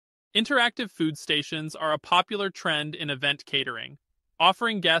Interactive food stations are a popular trend in event catering,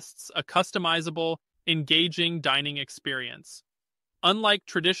 offering guests a customizable, engaging dining experience. Unlike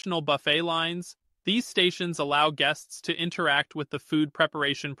traditional buffet lines, these stations allow guests to interact with the food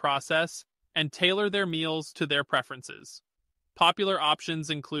preparation process and tailor their meals to their preferences. Popular options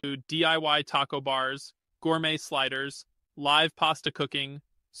include DIY taco bars, gourmet sliders, live pasta cooking,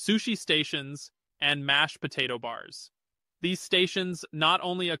 sushi stations, and mashed potato bars. These stations not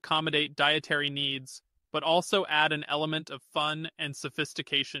only accommodate dietary needs, but also add an element of fun and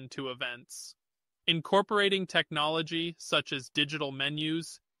sophistication to events. Incorporating technology such as digital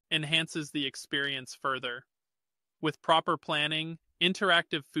menus enhances the experience further. With proper planning,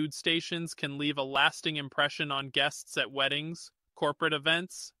 interactive food stations can leave a lasting impression on guests at weddings, corporate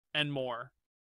events, and more.